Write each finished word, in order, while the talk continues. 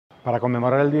Para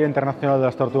conmemorar el Día Internacional de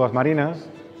las Tortugas Marinas,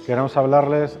 queremos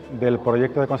hablarles del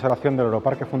proyecto de conservación del Loro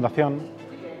Parque Fundación,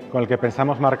 con el que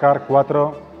pensamos marcar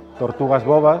 4 tortugas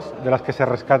bobas de las que se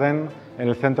rescaten en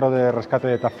el centro de rescate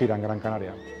de Tafira, en Gran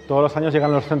Canaria. Todos los años llegan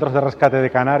a los centros de rescate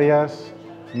de Canarias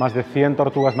más de 100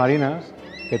 tortugas marinas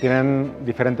que tienen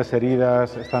diferentes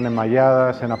heridas, están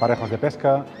enmalladas en aparejos de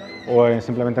pesca o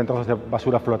simplemente en trozos de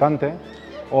basura flotante,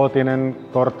 o tienen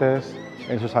cortes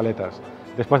en sus aletas.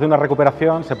 Después de una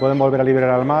recuperación se pueden volver a liberar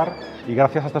al mar y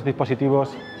gracias a estos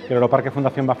dispositivos que el Loro Parque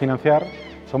Fundación va a financiar,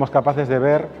 somos capaces de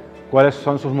ver cuáles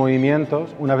son sus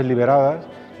movimientos una vez liberadas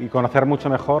y conocer mucho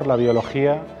mejor la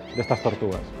biología de estas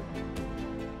tortugas.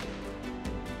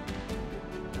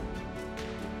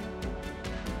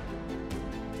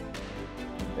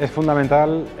 Es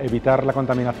fundamental evitar la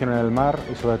contaminación en el mar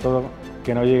y sobre todo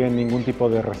que no llegue ningún tipo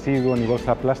de residuo ni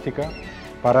bolsa plástica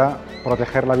para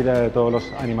proteger la vida de todos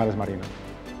los animales marinos.